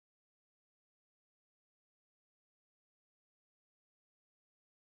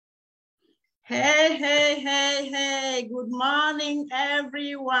Hey, hey, hey, hey, good morning,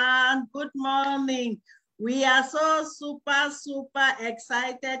 everyone. Good morning. We are so super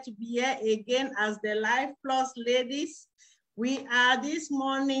excited to be here again as the Life Plus ladies. We are this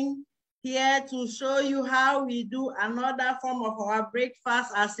morning here to show you how we do another form of our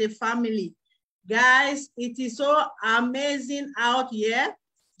breakfast as a family. Guys, it is so amazing out here.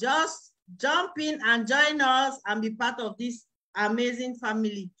 Just jump in and join us and be part of this amazing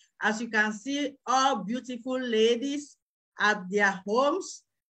family. As you can see, all beautiful ladies at their homes,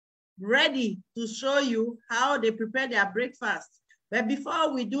 ready to show you how they prepare their breakfast. But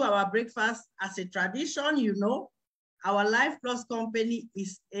before we do our breakfast, as a tradition, you know, our Life Plus company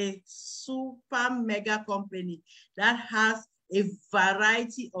is a super mega company that has a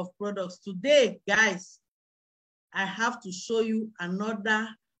variety of products. Today, guys, I have to show you another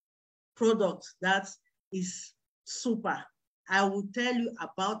product that is super. I will tell you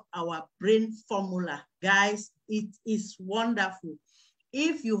about our brain formula. Guys, it is wonderful.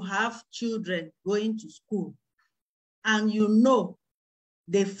 If you have children going to school and you know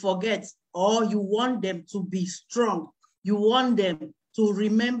they forget, or you want them to be strong, you want them to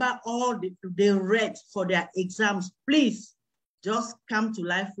remember all they read for their exams, please just come to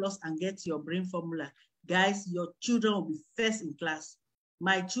Life Plus and get your brain formula. Guys, your children will be first in class.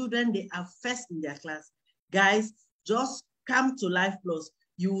 My children, they are first in their class. Guys, just come to Life Plus.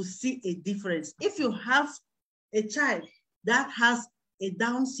 You will see a difference. If you have a child that has a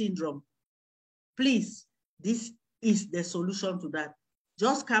Down syndrome, please, this is the solution to that.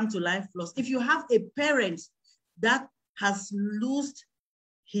 Just come to Life Plus. If you have a parent that has lost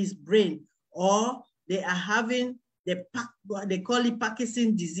his brain, or they are having they call it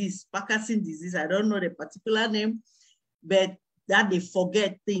Parkinson disease. I don't know the particular name, but that they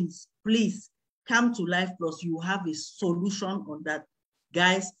forget things, please come to Life Plus. You have a solution on that.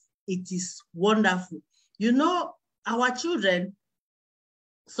 Guys, it is wonderful. You know, our children,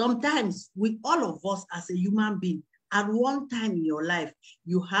 sometimes all of us as a human being, at one time in your life,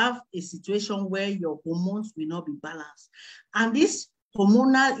 you have a situation where your hormones will not be balanced. And this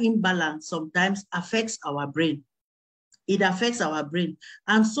hormonal imbalance sometimes affects our brain. It affects our brain.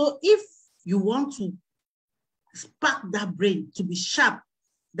 And so if you want to spark that brain to be sharp,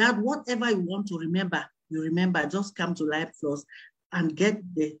 that whatever you want to remember, you remember, just come to Life Plus and get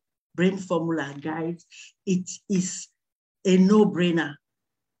the brain formula, guys. It is a no-brainer.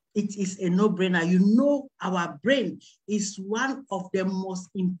 It is a no-brainer. You know, our brain is one of the most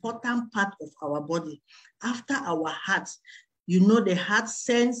important parts of our body. After our heart, you know, the heart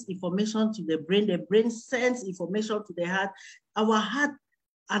sends information to the brain sends information to the heart. Our heart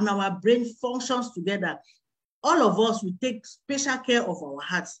and our brain functions together. All of us, we take special care of our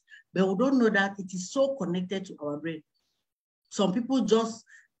hearts, but we don't know that it is so connected to our brain. Some people just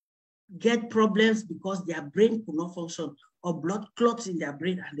get problems because their brain could not function, or blood clots in their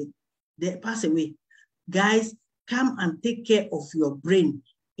brain, and they pass away. Guys, come and take care of your brain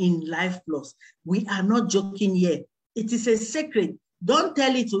in Life Plus. We are not joking here. It is a secret. Don't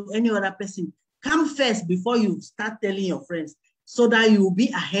tell it to any other person. Come first before you start telling your friends, so that you will be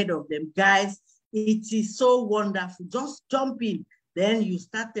ahead of them. Guys, it is so wonderful. Just jump in. Then you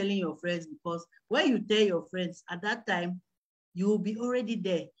start telling your friends, because when you tell your friends, at that time, you will be already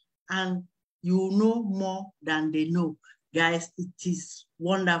there and you will know more than they know. Guys, it is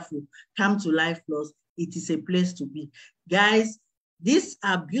wonderful. Come to Life Plus. It is a place to be. Guys, these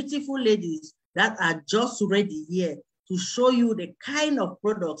are beautiful ladies that are just ready here to show you the kind of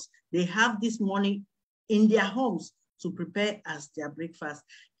products they have this morning in their homes to prepare as their breakfast.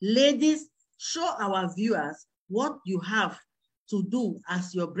 Ladies, show our viewers what you have to do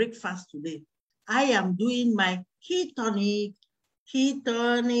as your breakfast today. I am doing my Key Tonic. Key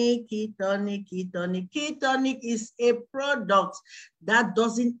Tonic is a product that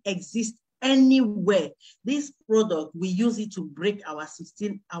doesn't exist anywhere. This product, we use it to break our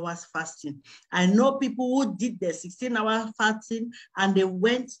 16 hours fasting. I know people who did their 16-hour fasting and they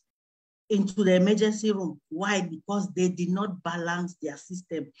went into the emergency room. Why? Because they did not balance their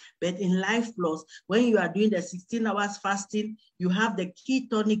system. But in Life Plus, when you are doing the 16 hours fasting, you have the Key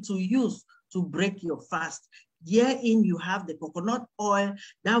Tonic to use to break your fast. Herein, you have the coconut oil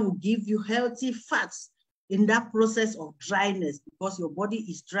that will give you healthy fats in that process of dryness, because your body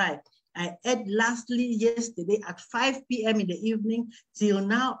is dry. I ate lastly yesterday at 5 p.m. in the evening. Till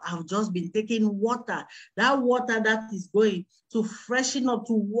now, I've just been taking water. That water that is going to freshen up,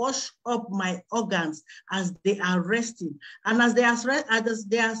 to wash up my organs as they are resting. And as they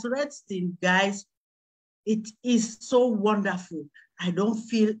are resting, guys, it is so wonderful. I don't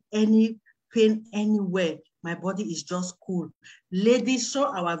feel any pain anywhere. My body is just cool. Ladies, show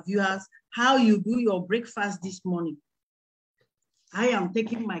our viewers how you do your breakfast this morning. I am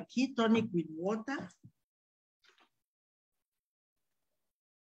taking my key tonic with water.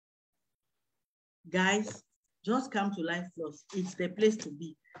 Guys, just come to Life Plus. It's the place to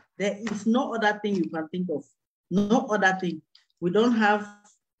be. There is no other thing you can think of. No other thing. We don't have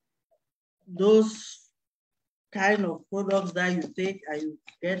those kind of products that you take and you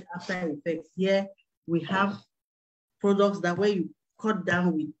get after effects. Here, we have products that when you cut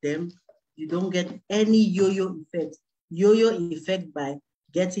down with them, you don't get any yo-yo effect. Yo-yo effect by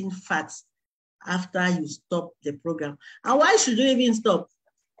getting fat after you stop the program. And why should you even stop?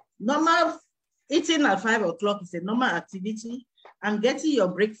 Normal eating at 5 o'clock is a normal activity, and getting your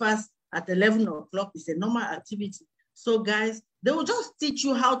breakfast at 11 o'clock is a normal activity. So guys, they will just teach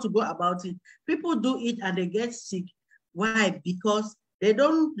you how to go about it. People do it and they get sick. Why? Because they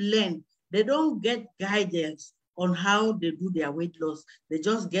don't learn. They don't get guidance on how they do their weight loss. They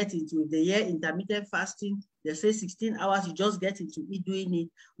just get into it. They hear intermittent fasting. They say 16 hours, you just get into it doing it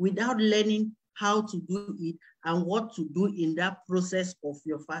without learning how to do it and what to do in that process of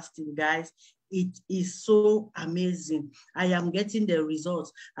your fasting, guys. It is so amazing. I am getting the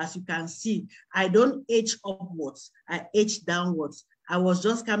results. As you can see, I don't age upwards, I age downwards. I was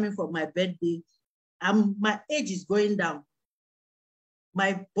just coming from my birthday, and my age is going down.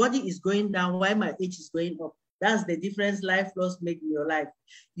 My body is going down while my age is going up. That's the difference Life Plus makes in your life.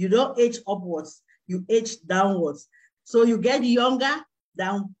 You don't age upwards, you age downwards. So you get younger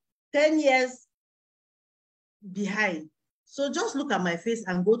than 10 years behind. So just look at my face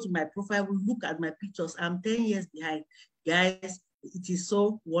and go to my profile, look at my pictures. I'm 10 years behind. Guys, it is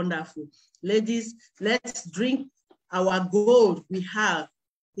so wonderful. Ladies, let's drink our gold we have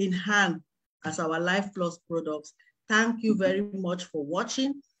in hand as our Life Plus products. Thank you very much for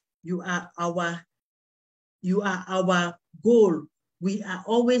watching. You are our goal. We are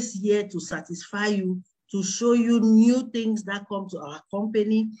always here to satisfy you, to show you new things that come to our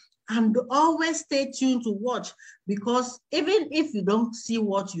company. And always stay tuned to watch, because even if you don't see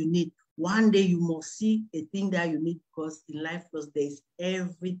what you need, one day you must see a thing that you need, because in Life Plus, there's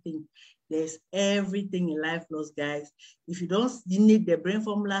everything. There's everything in Life Plus, guys. If you don't need the brain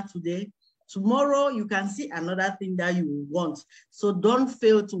formula today, tomorrow you can see another thing that you want. So don't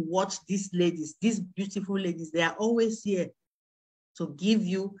fail to watch these ladies, these beautiful ladies. They are always here to give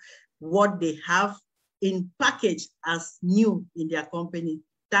you what they have in package as new in their company.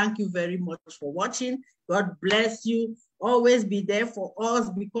 Thank you very much for watching. God bless you. Always be there for us,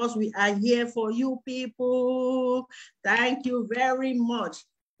 because we are here for you people. Thank you very much.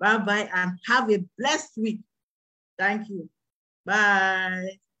 Bye-bye and have a blessed week. Thank you.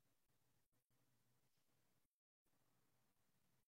 Bye.